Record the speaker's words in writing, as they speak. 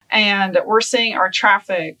And we're seeing our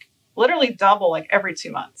traffic literally double like every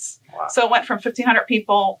 2 months. Wow. So it went from 1,500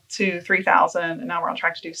 people to 3,000, and now we're on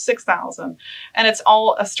track to do 6,000. And it's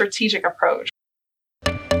all a strategic approach.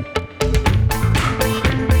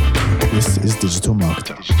 This is Digital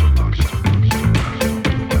Marketing.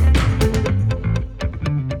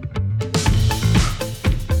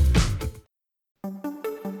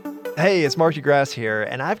 Hey, it's Mark DeGrasse here,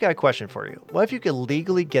 and I've got a question for you. What if you could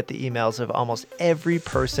legally get the emails of almost every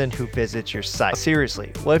person who visits your site?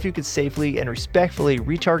 Seriously, what if you could safely and respectfully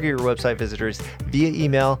retarget your website visitors via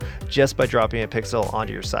email just by dropping a pixel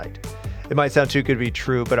onto your site? It might sound too good to be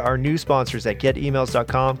true, but our new sponsors at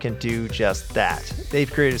getemails.com can do just that.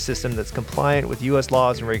 They've created a system that's compliant with US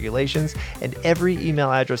laws and regulations, and every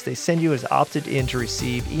email address they send you is opted in to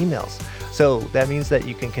receive emails. So that means that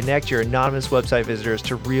you can connect your anonymous website visitors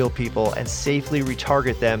to real people and safely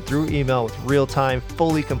retarget them through email with real-time,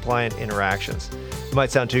 fully compliant interactions. It might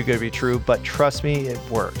sound too good to be true, but trust me, it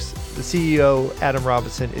works. The CEO, Adam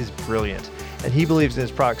Robinson, is brilliant, and he believes in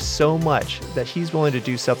his product so much that he's willing to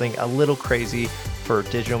do something a little crazy for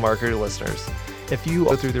digital marketer listeners. If you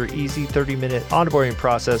go through their easy 30-minute onboarding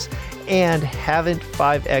process and haven't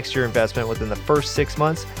 5x your investment within the first 6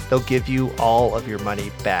 months, they'll give you all of your money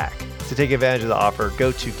back. To take advantage of the offer,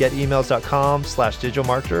 go to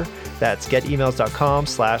getemails.com/digitalmarketer. That's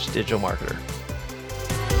getemails.com/digitalmarketer.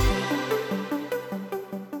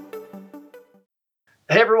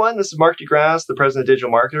 Hey everyone, this is Mark DeGrasse, the president of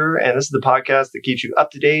Digital Marketer, and this is the podcast that keeps you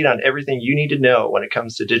up to date on everything you need to know when it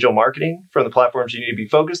comes to digital marketing, from the platforms you need to be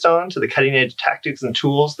focused on to the cutting edge tactics and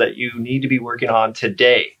tools that you need to be working on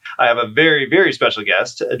today. I have a very, very special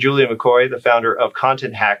guest, Julia McCoy, the founder of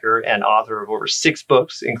Content Hacker and author of over 6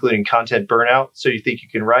 books, including Content Burnout, So You Think You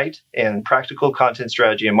Can Write, and Practical Content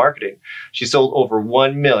Strategy and Marketing. She sold over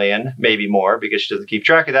 1 million, maybe more because she doesn't keep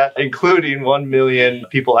track of that, including 1 million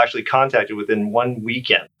people actually contacted within 1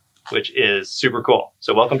 weekend, which is super cool.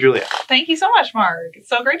 So welcome, Julia. Thank you so much, Mark. It's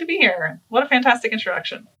so great to be here. What a fantastic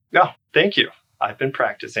introduction. Oh, thank you. I've been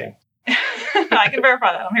practicing. I can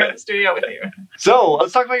verify that. I'm here in the studio with you. So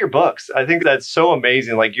let's talk about your books. I think that's so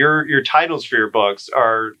amazing. Like your titles for your books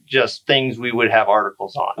are just things we would have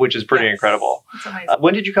articles on, which is pretty incredible. It's amazing.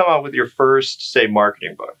 When did you come out with your first, say,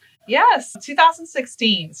 marketing book? Yes,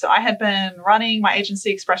 2016. So I had been running my agency,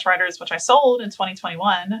 Express Writers, which I sold in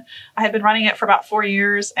 2021. I had been running it for about 4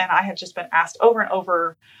 years, and I had just been asked over and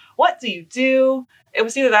over, what do you do? It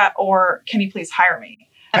was either that or, can you please hire me?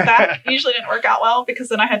 And that usually didn't work out well because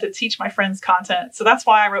then I had to teach my friends content. So that's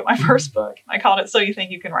why I wrote my first book. I called it So You Think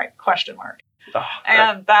You Can Write? ?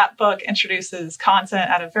 And that book introduces content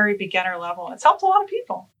at a very beginner level. It's helped a lot of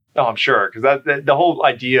people. Oh, I'm sure. Because the whole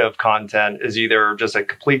idea of content is either just a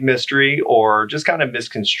complete mystery or just kind of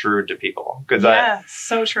misconstrued to people. Yes,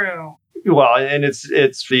 so true. Well, and it's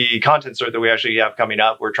the content sort that we actually have coming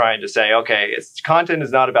up. We're trying to say, okay, content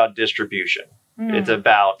is not about distribution. It's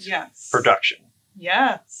about production.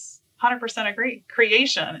 Yes, 100% agree.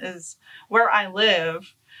 Creation is where I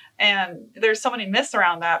live. And there's so many myths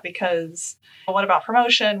around that because what about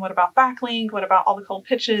promotion? What about backlink? What about all the cold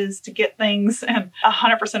pitches to get things? And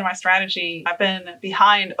 100% of my strategy, I've been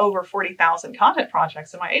behind over 40,000 content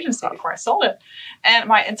projects in my agency before I sold it. And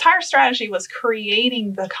my entire strategy was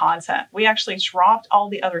creating the content. We actually dropped all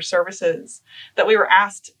the other services that we were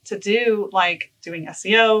asked to do, like doing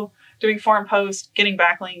SEO, doing forum posts, getting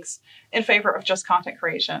backlinks, in favor of just content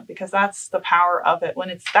creation, because that's the power of it. When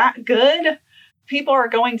it's that good, people are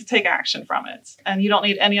going to take action from it, and you don't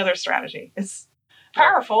need any other strategy. It's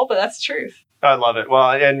powerful, but that's truth. I love it.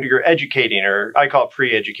 Well, and you're educating, or I call it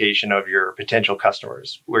pre-education of your potential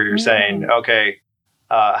customers, where you're saying, okay,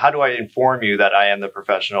 how do I inform you that I am the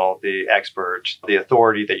professional, the expert, the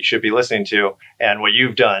authority that you should be listening to? And what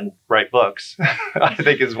you've done, write books, I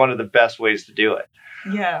think is one of the best ways to do it.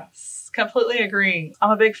 Yes, completely agree. I'm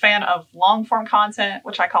a big fan of long form content,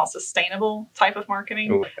 which I call sustainable type of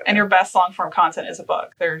marketing. Ooh. And your best long form content is a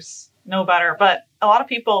book. There's no better. But a lot of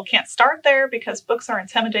people can't start there because books are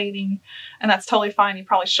intimidating, and that's totally fine. You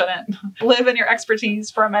probably shouldn't. Live in your expertise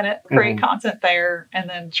for a minute, create content there, and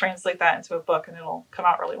then translate that into a book, and it'll come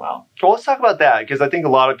out really well. Well, let's talk about that, because I think a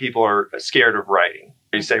lot of people are scared of writing.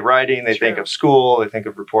 You say writing, they think of school, they think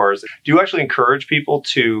of reports. Do you actually encourage people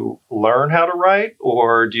to learn how to write,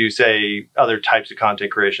 or do you say other types of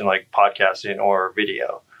content creation like podcasting or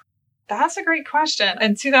video? That's a great question.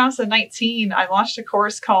 In 2019, I launched a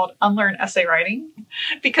course called Unlearn Essay Writing,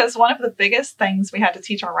 because one of the biggest things we had to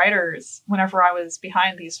teach our writers whenever I was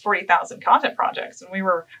behind these 40,000 content projects, and we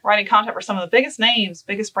were writing content for some of the biggest names,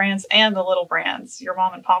 biggest brands, and the little brands, your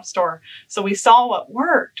mom and pop store. So we saw what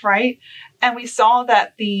worked, right? And we saw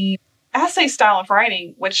that the essay style of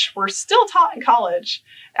writing, which we're still taught in college,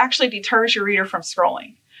 actually deters your reader from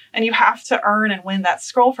scrolling. And you have to earn and win that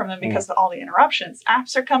scroll from them because of all the interruptions.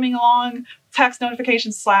 Apps are coming along, text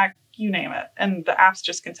notifications, Slack, you name it. And the apps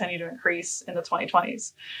just continue to increase in the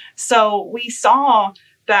 2020s. So we saw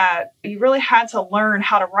that you really had to learn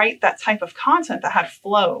how to write that type of content that had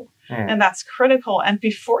flow. And that's critical. And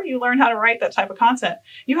before you learn how to write that type of content,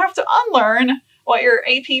 you have to unlearn what your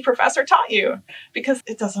AP professor taught you because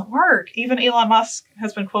it doesn't work. Even Elon Musk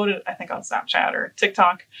has been quoted, I think, on Snapchat or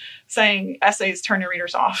TikTok saying essays turn your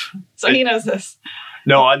readers off. So he knows this.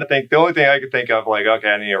 No, I think the only thing I could think of, like, okay,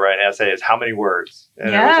 I need to write an essay is how many words? And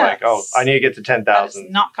it was like, oh, I need to get to 10,000. That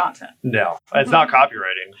is not content. No, it's not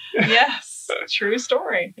copywriting. Yes, true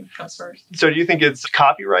story. It comes first. So do you think it's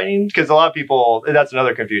copywriting? Because a lot of people, that's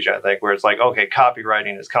another confusion, I think, where it's like, okay,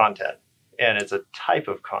 copywriting is content. And it's a type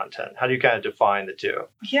of content. How do you kind of define the two?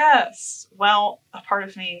 Yes. Well, a part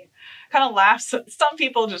of me kind of laughs. Some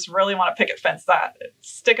people just really want to picket fence that.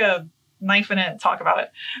 Stick a knife in it and talk about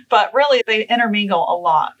it. But really, they intermingle a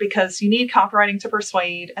lot because you need copywriting to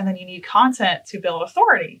persuade, and then you need content to build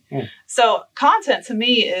authority. So content to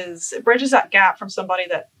me it bridges that gap from somebody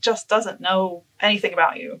that just doesn't know anything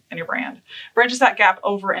about you and your brand. Bridges that gap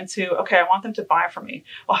over into, okay, I want them to buy from me.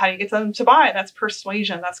 Well, how do you get them to buy? That's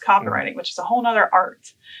persuasion. That's copywriting, which is a whole nother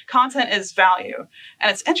art. Content is value.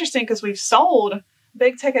 And it's interesting because we've sold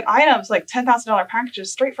big ticket items like $10,000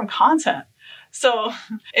 packages straight from content. So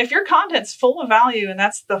if your content's full of value and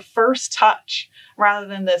that's the first touch rather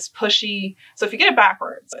than this pushy. So if you get it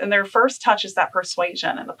backwards and their first touch is that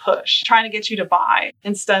persuasion and the push, trying to get you to buy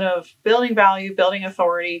instead of building value, building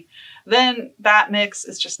authority, then that mix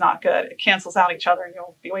is just not good. It cancels out each other and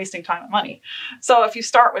you'll be wasting time and money. So if you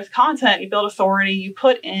start with content, you build authority, you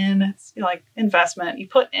put in like investment, you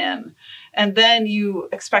put in, and then you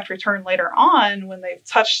expect return later on when they've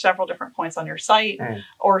touched several different points on your site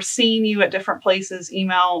or seen you at different places,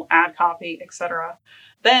 email, ad copy, etc.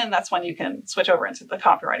 Then that's when you can switch over into the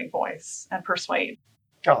copywriting voice and persuade.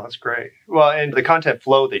 Oh, that's great. Well, and the content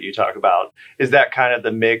flow that you talk about, is that kind of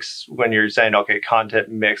the mix when you're saying, okay, content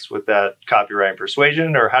mixed with that copywriting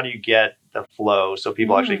persuasion, or how do you get the flow so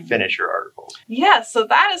people actually finish your articles? Yeah, so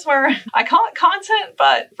that is where I call it content.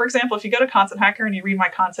 But for example, if you go to Content Hacker and you read my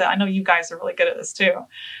content, I know you guys are really good at this too,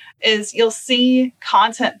 is you'll see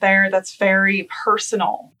content there that's very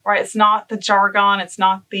personal, right? It's not the jargon. It's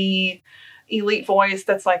not the elite voice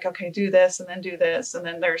that's like, okay, do this and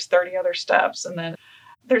then there's 30 other steps and then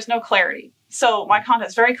there's no clarity. So my content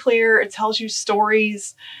is very clear. It tells you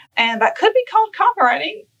stories, and that could be called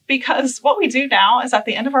copywriting because what we do now is at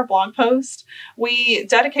the end of our blog post, we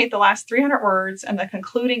dedicate the last 300 words and the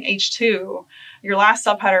concluding H2, your last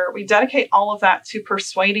subheader, we dedicate all of that to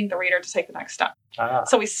persuading the reader to take the next step.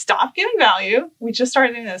 So we stop giving value. We just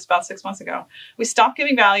started doing this about 6 months ago. We stop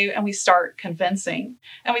giving value and we start convincing.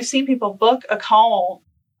 And we've seen people book a call,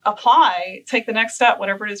 apply, take the next step,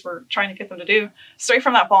 whatever it is we're trying to get them to do, straight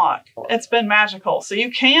from that blog. It's been magical. So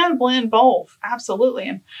you can blend both. Absolutely.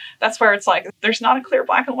 And that's where it's like, there's not a clear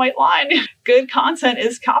black and white line. Good content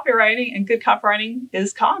is copywriting and good copywriting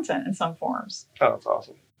is content in some forms. Oh, that's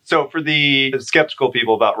awesome. So for the skeptical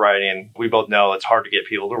people about writing, we both know it's hard to get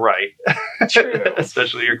people to write, True.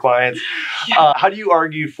 especially your clients. Yeah. How do you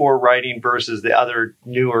argue for writing versus the other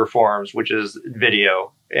newer forms, which is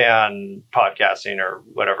video and podcasting or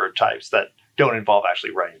whatever types that don't involve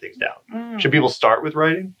actually writing things down? Should people start with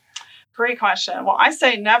writing? Great question. Well, I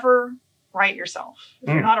say never write yourself if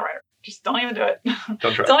you're not a writer. Just don't even do it.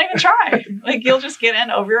 Don't try. Don't even try. Like you'll just get in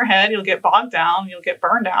over your head. You'll get bogged down. You'll get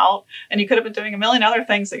burned out. And you could have been doing a million other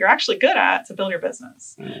things that you're actually good at to build your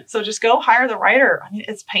business. So just go hire the writer. I mean,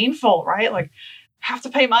 it's painful, right? Like have to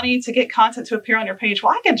pay money to get content to appear on your page.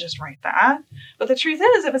 Well, I can just write that. But the truth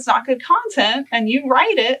is, if it's not good content and you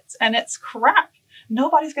write it and it's crap,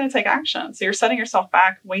 nobody's going to take action. So you're setting yourself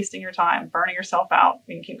back, wasting your time, burning yourself out.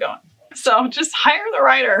 You can keep going. So just hire the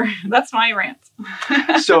writer. That's my rant.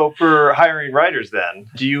 So for hiring writers then,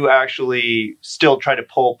 do you actually still try to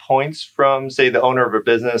pull points from, say, the owner of a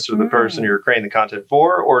business or the person you're creating the content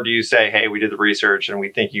for? Or do you say, hey, we did the research and we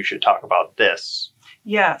think you should talk about this?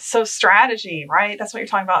 Yeah. So strategy, right? That's what you're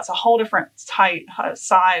talking about. It's a whole different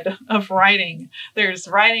side of writing. There's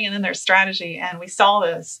writing and then there's strategy. And we saw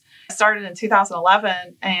this. It started in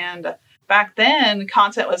 2011 and back then,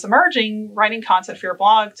 content was emerging, writing content for your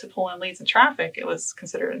blog to pull in leads and traffic. It was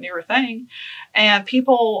considered a newer thing. And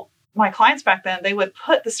people, my clients back then, they would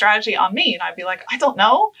put the strategy on me. And I'd be like, I don't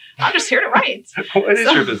know. I'm just here to write. What is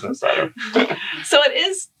your business, Adam? So it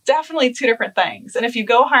is definitely two different things. And if you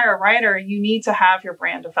go hire a writer, you need to have your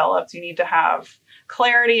brand developed. You need to have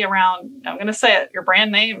clarity around, I'm going to say it, your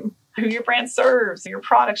brand name. who your brand serves, your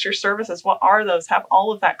products, your services, what are those? Have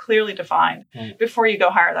all of that clearly defined before you go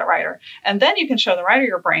hire that writer. And then you can show the writer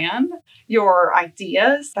your brand, your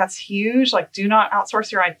ideas. That's huge. Like, do not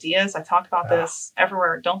outsource your ideas. I talk about this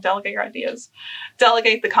everywhere. Don't delegate your ideas.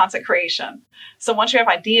 Delegate the content creation. So once you have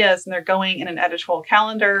ideas and they're going in an editorial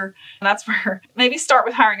calendar, and that's where maybe start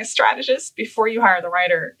with hiring a strategist before you hire the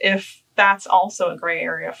writer, if that's also a gray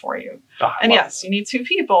area for you. And yes, you need 2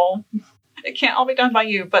 people. It can't all be done by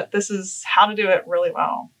you, but this is how to do it really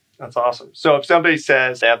well. That's awesome. So if somebody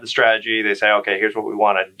says they have the strategy, they say, okay, here's what we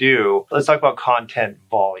want to do. Let's talk about content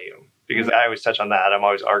volume. Because I always touch on that. I'm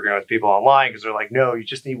always arguing with people online because they're like, no, you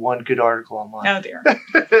just need one good article online. Oh, dear.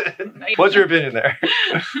 What's your opinion there?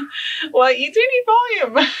 Well, you do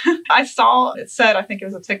need volume. I saw it said, I think it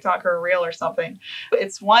was a TikTok or a reel or something.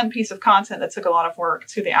 It's one piece of content that took a lot of work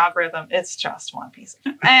to the algorithm. It's just one piece.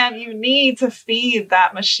 And you need to feed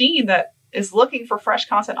that machine that is looking for fresh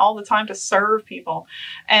content all the time to serve people.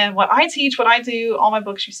 And what I teach, what I do, all my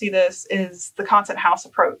books, you see this, is the content house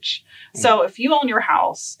approach. So if you own your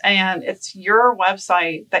house and it's your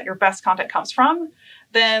website that your best content comes from,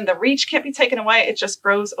 then the reach can't be taken away. It just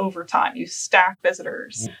grows over time. You stack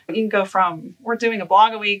visitors. You can go from, we're doing a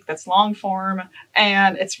blog a week that's long form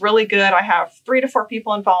and it's really good. I have 3 to 4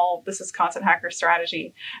 people involved. This is Content Hacker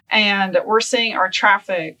Strategy. And we're seeing our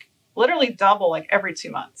traffic literally double like every 2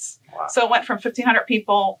 months. Wow. So it went from 1,500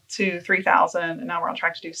 people to 3,000, and now we're on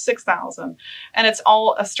track to do 6,000. And it's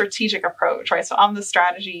all a strategic approach, right? So I'm the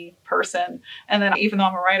strategy person. And then even though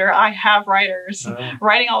I'm a writer, I have writers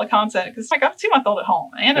writing all the content because I got a 2-month-old at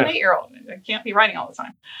home and an 8-year-old. I can't be writing all the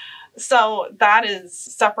time. So that is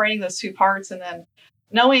separating those 2 parts. And then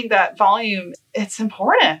knowing that volume, it's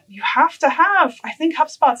important. You have to have, I think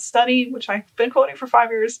HubSpot's study, which I've been quoting for 5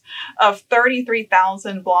 years, of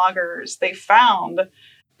 33,000 bloggers, they found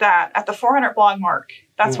that at the 400 blog mark,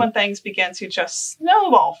 that's when things begin to just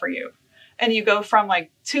snowball for you. And you go from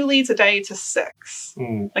like 2 leads a day to 6.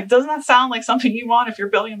 Like, doesn't that sound like something you want if you're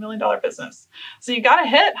building $1 million business? So you got to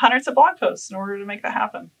hit hundreds of blog posts in order to make that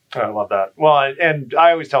happen. I love that. Well, and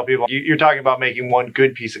I always tell people, you're talking about making one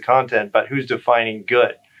good piece of content, but who's defining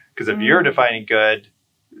good? Because if you're defining good,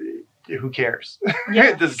 who cares?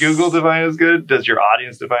 Yes. Does Google define as good? Does your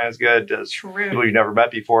audience define as good? Does people you've never met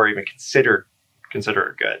before even consider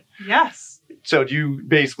it good? Yes. So do you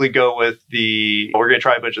basically go with we're going to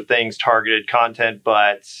try a bunch of things, targeted content,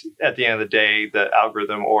 but at the end of the day, the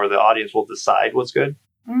algorithm or the audience will decide what's good?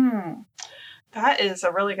 That is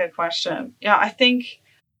a really good question. Yeah, I think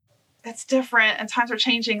it's different and times are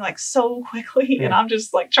changing like so quickly and I'm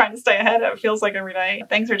just like trying to stay ahead. It feels like every day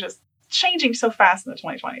things are just changing so fast in the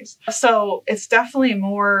 2020s. So it's definitely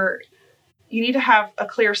more, you need to have a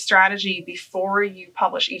clear strategy before you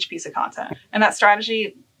publish each piece of content. And that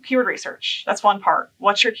strategy, keyword research, that's one part.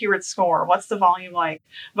 What's your keyword score? What's the volume like?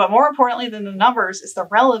 But more importantly than the numbers is the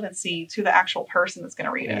relevancy to the actual person that's going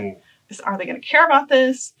to read it. Are they going to care about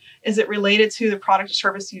this? Is it related to the product or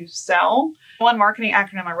service you sell? One marketing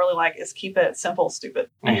acronym I really like is keep it simple, stupid.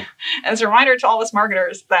 And as a reminder to all us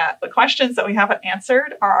marketers that the questions that we haven't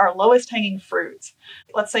answered are our lowest hanging fruit.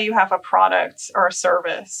 Let's say you have a product or a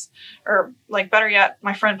service, or like better yet,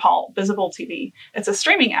 my friend Paul, Visible TV. It's a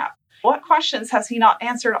streaming app. What questions has he not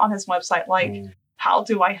answered on his website? Like, how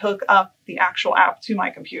do I hook up the actual app to my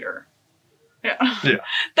computer? Yeah.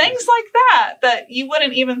 Things like that you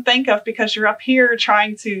wouldn't even think of because you're up here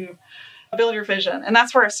trying to build your vision. And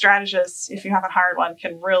that's where a strategist, if you haven't hired one,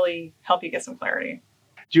 can really help you get some clarity.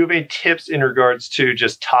 Do you have any tips in regards to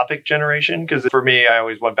just topic generation? Because for me, I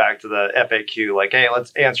always went back to the FAQ, like, hey,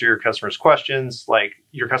 let's answer your customers' questions. Like,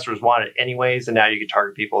 your customers want it anyways, and now you can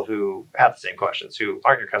target people who have the same questions, who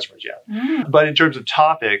aren't your customers yet. But in terms of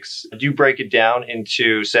topics, do you break it down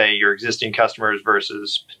into, say, your existing customers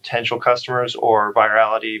versus potential customers, or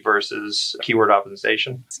virality versus keyword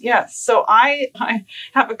optimization? Yes. So I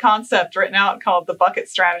have a concept written out called the bucket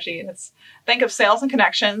strategy, and it's think of sales and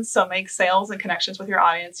connections. So make sales and connections with your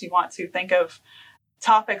audience. You want to think of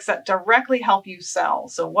topics that directly help you sell.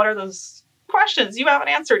 So what are those questions you haven't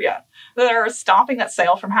answered yet that are stopping that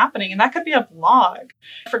sale from happening? And that could be a blog.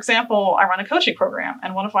 For example, I run a coaching program,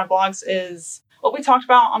 and one of my blogs is what we talked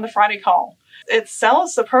about on the Friday call. It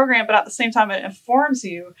sells the program, but at the same time, it informs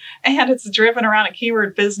you, and it's driven around a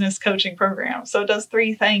keyword business coaching program. So it does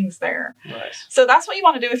 3 things there. Nice. So that's what you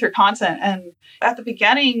want to do with your content. And at the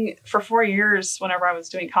beginning, for 4 years, whenever I was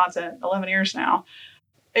doing content, 11 years now,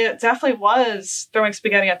 it definitely was throwing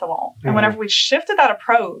spaghetti at the wall. And whenever we shifted that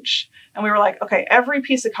approach and we were like, okay, every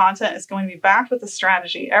piece of content is going to be backed with a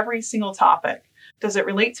strategy, every single topic, Does it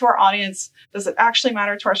relate to our audience? Does it actually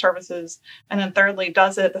matter to our services? And then thirdly,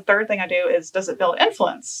 the third thing I do is, does it build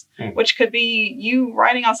influence? Which could be you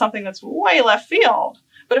writing on something that's way left field.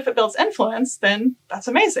 But if it builds influence, then that's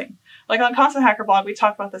amazing. Like on Content Hacker Blog, we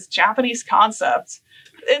talk about this Japanese concept.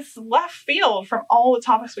 It's left field from all the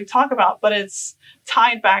topics we talk about, but it's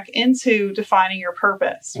tied back into defining your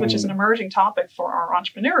purpose, which is an emerging topic for our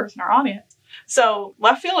entrepreneurs and our audience. So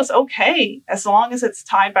left field is okay as long as it's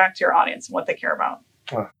tied back to your audience and what they care about.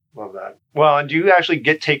 Oh, love that. Well, and do you actually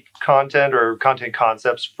take content or content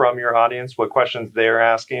concepts from your audience, what questions they're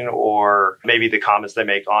asking, or maybe the comments they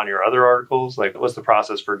make on your other articles? Like, what's the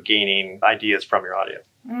process for gaining ideas from your audience?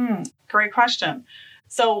 Great question.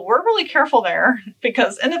 So we're really careful there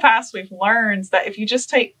because in the past, we've learned that if you just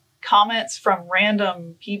take comments from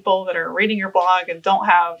random people that are reading your blog and don't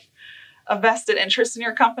have a vested interest in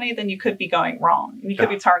your company, then you could be going wrong. You could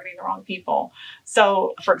be targeting the wrong people.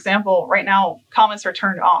 So, for example, right now, comments are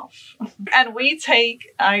turned off. And we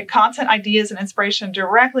take content ideas and inspiration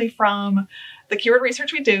directly from the keyword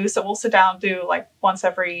research we do. So we'll sit down and do like once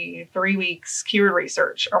every 3 weeks keyword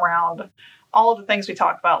research around all of the things we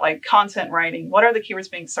talk about, like content writing. What are the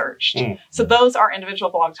keywords being searched? So those are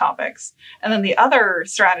individual blog topics. And then the other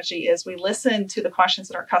strategy is we listen to the questions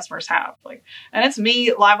that our customers have. And it's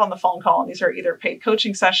me live on the phone call. And these are either paid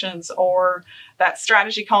coaching sessions or that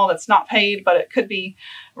strategy call that's not paid, but it could be,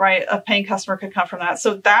 right? A paying customer could come from that.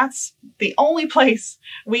 So that's the only place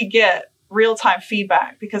we get real-time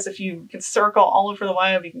feedback, because if you can circle all over the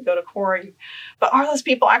web, you can go to Quora, but are those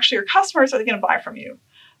people actually your customers? Are they going to buy from you?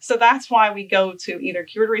 So that's why we go to either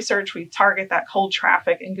keyword research, we target that cold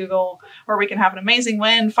traffic in Google, or we can have an amazing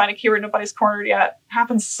win, find a keyword nobody's cornered yet.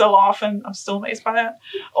 Happens so often. I'm still amazed by that.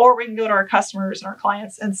 Or we can go to our customers and our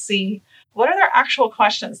clients and see what are their actual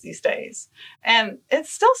questions these days. And it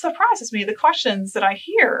still surprises me, the questions that I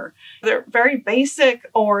hear. They're very basic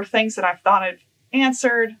or things that I've thought I've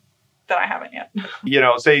answered that I haven't yet.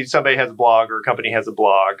 Say somebody has a blog or a company has a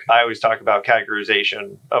blog. I always talk about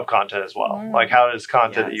categorization of content as well. Like, how does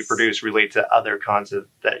content that you produce relate to other content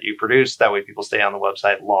that you produce? That way people stay on the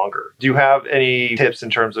website longer. Do you have any tips in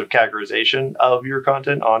terms of categorization of your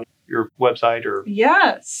content on your website? Or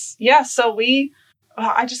Yes. So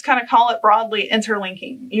I just kind of call it broadly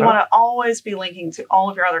interlinking. You want to always be linking to all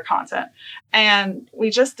of your other content. And we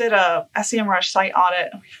just did a SEMrush site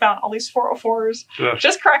audit, and we found all these 404s,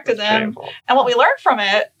 just corrected them. Painful. And what we learned from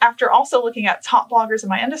it, after also looking at top bloggers in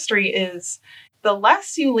my industry, is the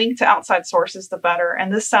less you link to outside sources, the better.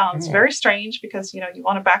 And this sounds very strange because, you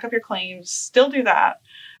want to back up your claims, still do that.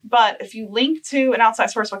 But if you link to an outside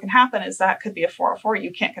source, what can happen is that could be a 404.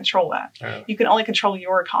 You can't control that. Yeah. You can only control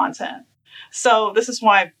your content. So this is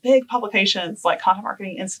why big publications like Content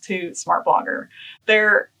Marketing Institute, Smart Blogger,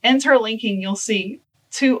 they're interlinking, you'll see,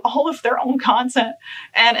 to all of their own content.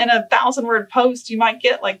 And in a 1,000-word post, you might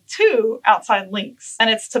get like 2 outside links. And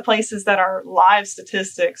it's to places that are live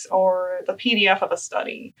statistics or the PDF of a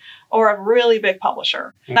study or a really big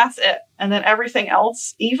publisher. That's it. And then everything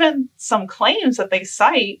else, even some claims that they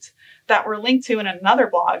cite that were linked to in another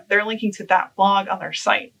blog, they're linking to that blog on their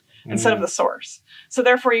site instead of the source. So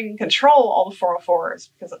therefore, you can control all the 404s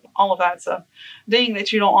because all of that's a ding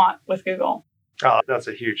that you don't want with Google. Oh, that's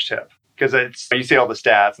a huge tip. Because you see all the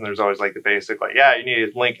stats and there's always like the basic, you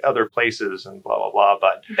need to link other places and blah, blah, blah.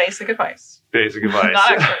 But basic advice.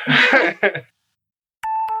 Not expert.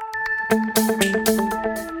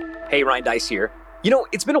 Hey, Ryan Dice here.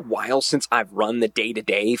 It's been a while since I've run the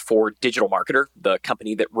day-to-day for Digital Marketer, the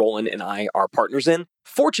company that Roland and I are partners in.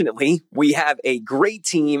 Fortunately, we have a great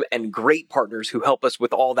team and great partners who help us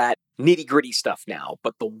with all that nitty-gritty stuff now.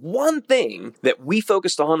 But the one thing that we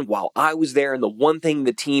focused on while I was there, and the one thing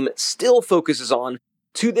the team still focuses on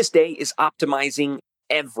to this day, is optimizing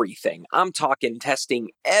everything. I'm talking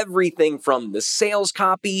testing everything from the sales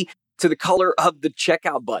copy to the color of the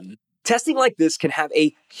checkout button. Testing like this can have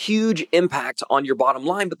a huge impact on your bottom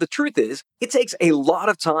line, but the truth is, it takes a lot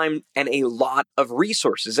of time and a lot of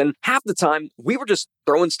resources. And half the time, we were just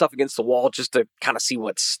throwing stuff against the wall just to kind of see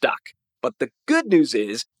what stuck. But the good news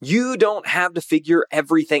is, you don't have to figure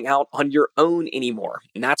everything out on your own anymore.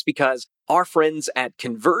 And that's because our friends at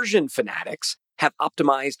Conversion Fanatics have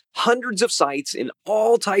optimized hundreds of sites in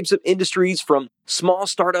all types of industries, from small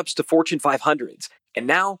startups to Fortune 500s. And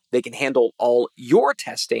now they can handle all your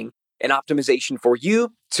testing and optimization for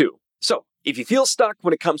you too. So if you feel stuck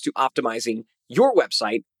when it comes to optimizing your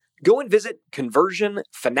website, go and visit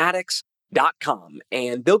conversionfanatics.com,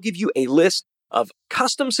 and they'll give you a list of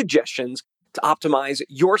custom suggestions to optimize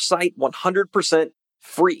your site 100%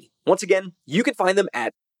 free. Once again, you can find them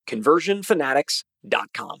at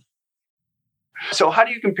conversionfanatics.com. So how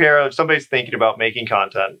do you compare if somebody's thinking about making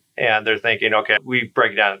content and they're thinking, okay, we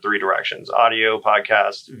break it down in three directions: audio,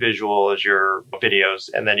 podcast, visual is your videos,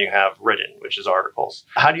 and then you have written, which is articles.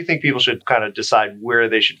 How do you think people should kind of decide where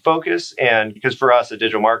they should focus? And because for us, a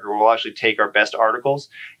digital marketer, we'll actually take our best articles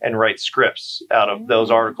and write scripts out of those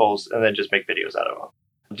articles and then just make videos out of them.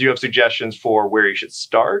 Do you have suggestions for where you should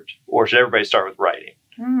start, or should everybody start with writing?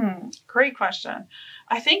 Great question.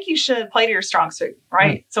 I think you should play to your strong suit,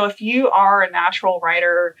 right? So if you are a natural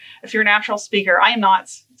writer, if you're a natural speaker, I am not.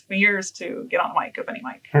 It took me years to get on a mic, of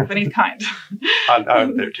any kind.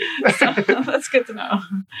 I'm there too. So that's good to know.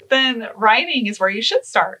 Then writing is where you should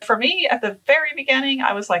start. For me, at the very beginning,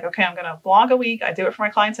 I was like, okay, I'm going to blog a week. I do it for my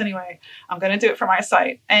clients anyway. I'm going to do it for my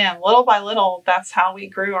site. And little by little, that's how we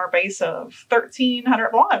grew our base of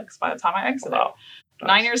 1,300 blogs by the time I exited. Wow.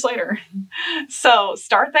 9 years later. So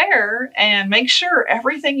start there and make sure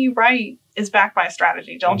everything you write is backed by a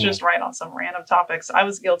strategy. Don't just write on some random topics. I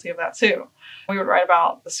was guilty of that too. We would write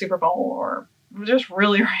about the Super Bowl or just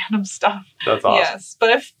really random stuff. That's awesome. Yes. But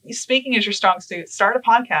if speaking is your strong suit, start a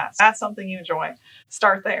podcast. That's something you enjoy.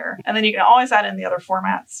 Start there. And then you can always add in the other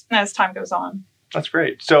formats as time goes on. That's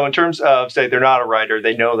great. So in terms of, say, they're not a writer,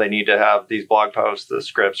 they know they need to have these blog posts, the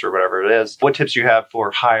scripts, or whatever it is. What tips do you have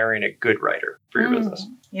for hiring a good writer for your business?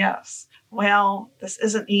 Yes. Well, this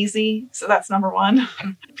isn't easy. So that's number one.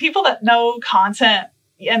 People that know content,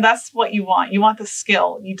 and that's what you want. You want the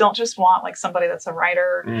skill. You don't just want like somebody that's a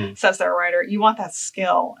writer, says they're a writer. You want that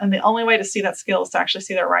skill. And the only way to see that skill is to actually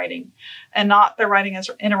see their writing, and not their writing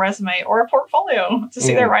as in a resume or a portfolio, to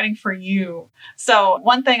see their writing for you. So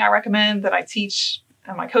one thing I recommend that I teach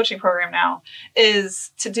in my coaching program now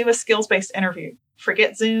is to do a skills-based interview.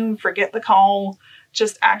 Forget Zoom, forget the call.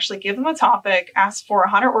 Just actually give them a topic, ask for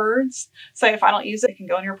 100 words. Say, if I don't use it, it can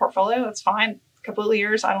go in your portfolio. That's fine. Completely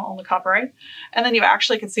yours. I don't own the copyright. And then you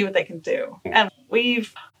actually can see what they can do. And the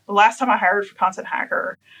last time I hired for Content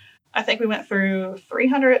Hacker, I think we went through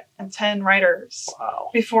 310 writers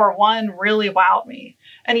before one really wowed me.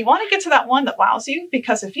 And you want to get to that one that wows you,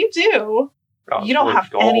 because if you do, you don't have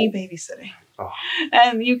any babysitting.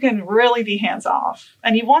 And you can really be hands off.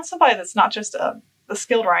 And you want somebody that's not just a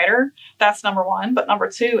skilled writer. That's number one. But number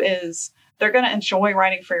two is they're going to enjoy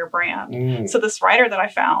writing for your brand. So this writer that I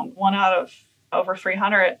found, one out of over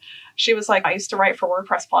 300, she was like, I used to write for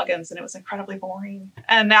WordPress plugins and it was incredibly boring.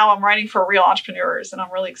 And now I'm writing for real entrepreneurs, and I'm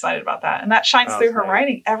really excited about that. And that shines through her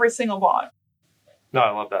writing every single blog. No,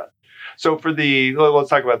 I love that. So let's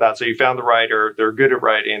talk about that. So you found the writer, they're good at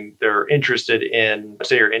writing, they're interested in,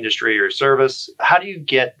 say, your industry or service. How do you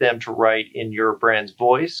get them to write in your brand's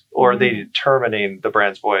voice, or are they determining the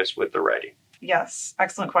brand's voice with the writing? Yes,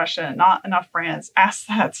 excellent question. Not enough brands ask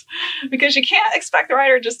that, because you can't expect the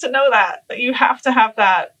writer just to know that. You have to have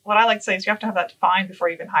that. What I like to say is you have to have that defined before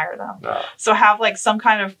you can hire them. So have like some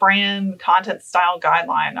kind of brand content style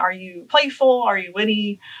guideline. Are you playful? Are you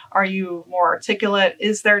witty? Are you more articulate?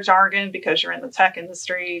 Is there jargon because you're in the tech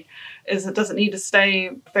industry? Does it need to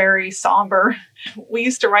stay very somber? We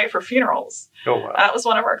used to write for funerals. Oh, wow. That was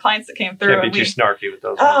one of our clients that came through. Can't be too snarky with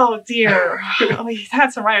those. Oh, dear. We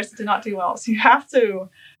had some writers that did not do well. So you have to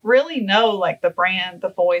really know like the brand, the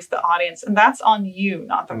voice, the audience, and that's on you,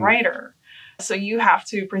 not the writer. So you have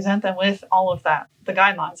to present them with all of that, the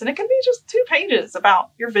guidelines. And it can be just 2 pages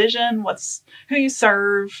about your vision, who you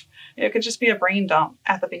serve. It could just be a brain dump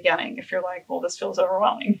at the beginning if you're like, well, this feels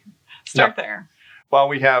overwhelming. Start there. Well,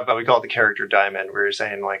 we have, we call it the character diamond, where you're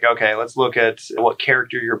saying like, okay, let's look at what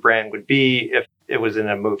character your brand would be if it was in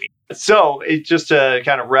a movie. So just to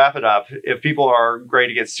kind of wrap it up, if people are ready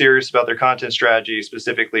to get serious about their content strategy,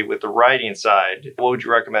 specifically with the writing side, what would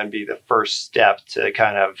you recommend be the first step to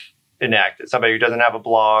kind of enact it? Somebody who doesn't have a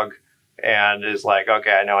blog and is like,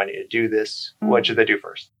 okay, I know I need to do this. What should they do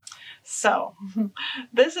first? So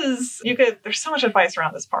there's so much advice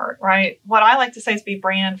around this part, right? What I like to say is be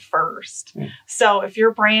brand first. So if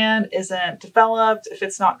your brand isn't developed, if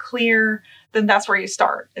it's not clear, then that's where you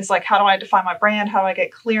start. It's like, how do I define my brand? How do I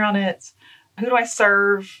get clear on it? Who do I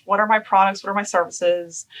serve? What are my products? What are my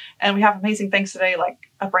services? And we have amazing things today, like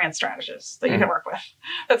a brand strategist that you can work with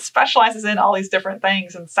that specializes in all these different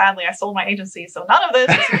things. And sadly, I sold my agency, so none of this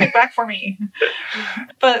is a kickback for me.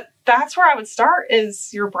 But that's where I would start,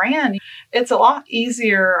 is your brand. It's a lot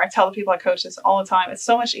easier. I tell the people I coach this all the time. It's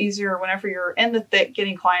so much easier whenever you're in the thick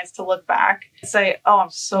getting clients to look back and say, oh,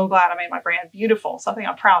 I'm so glad I made my brand beautiful, something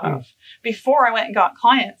I'm proud of, before I went and got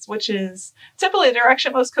clients, which is typically the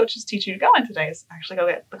direction most coaches teach you to go in today, is actually go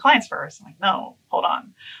get the clients first. I'm like, no, hold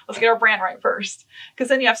on. Let's get our brand right first.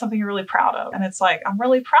 Because then you have something you're really proud of. And it's like, I'm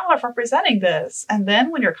really proud of representing this. And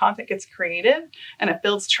then when your content gets created and it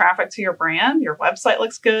builds traffic to your brand, your website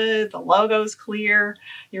looks good, good, the logo's clear,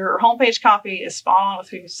 your homepage copy is spot on with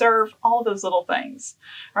who you serve, all of those little things,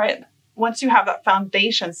 right? Once you have that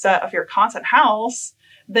foundation set of your content house,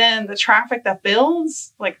 then the traffic that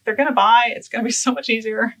builds, like they're going to buy, it's going to be so much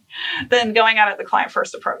easier than going at it the client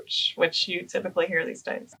first approach, which you typically hear these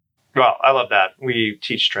days. Well, I love that. We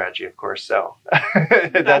teach strategy, of course, so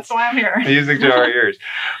that's why I'm here. Music to our ears.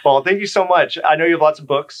 Well, thank you so much. I know you have lots of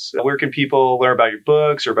books. Where can people learn about your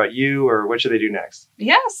books or about you, or what should they do next?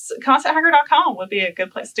 Yes, contenthacker.com would be a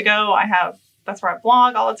good place to go. That's where I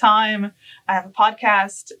blog all the time. I have a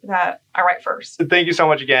podcast that I write first. Thank you so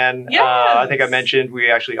much again. Yes. I think I mentioned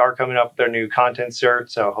we actually are coming up with our new content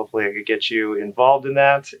cert, so hopefully I could get you involved in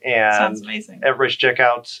that. And sounds amazing. Everybody should check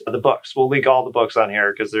out the books. We'll link all the books on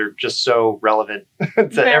here because they're just so relevant to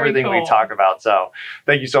Very everything cool. we talk about. So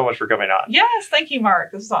thank you so much for coming on. Yes, thank you,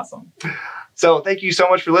 Mark. This is awesome. So thank you so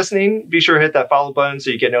much for listening. Be sure to hit that follow button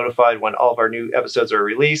so you get notified when all of our new episodes are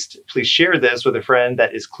released. Please share this with a friend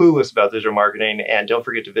that is clueless about digital marketing. And don't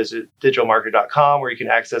forget to visit digitalmarketer.com where you can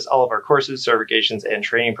access all of our courses, certifications, and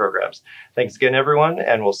training programs. Thanks again, everyone,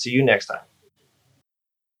 and we'll see you next time.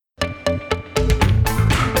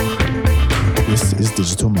 This is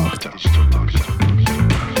Digital Marketer.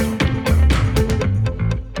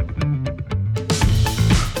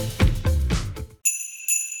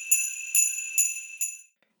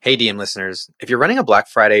 Hey DM listeners, if you're running a Black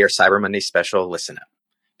Friday or Cyber Monday special, listen up.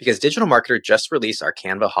 Because Digital Marketer just released our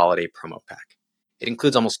Canva Holiday Promo Pack. It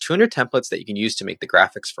includes almost 200 templates that you can use to make the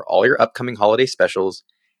graphics for all your upcoming holiday specials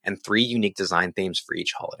and 3 unique design themes for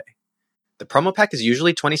each holiday. The promo pack is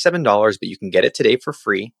usually $27, but you can get it today for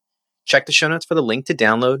free. Check the show notes for the link to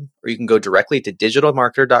download, or you can go directly to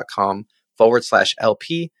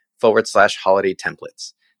digitalmarketer.com/LP/holiday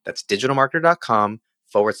templates. That's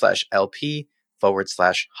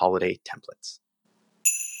digitalmarketer.com/LP/holiday templates.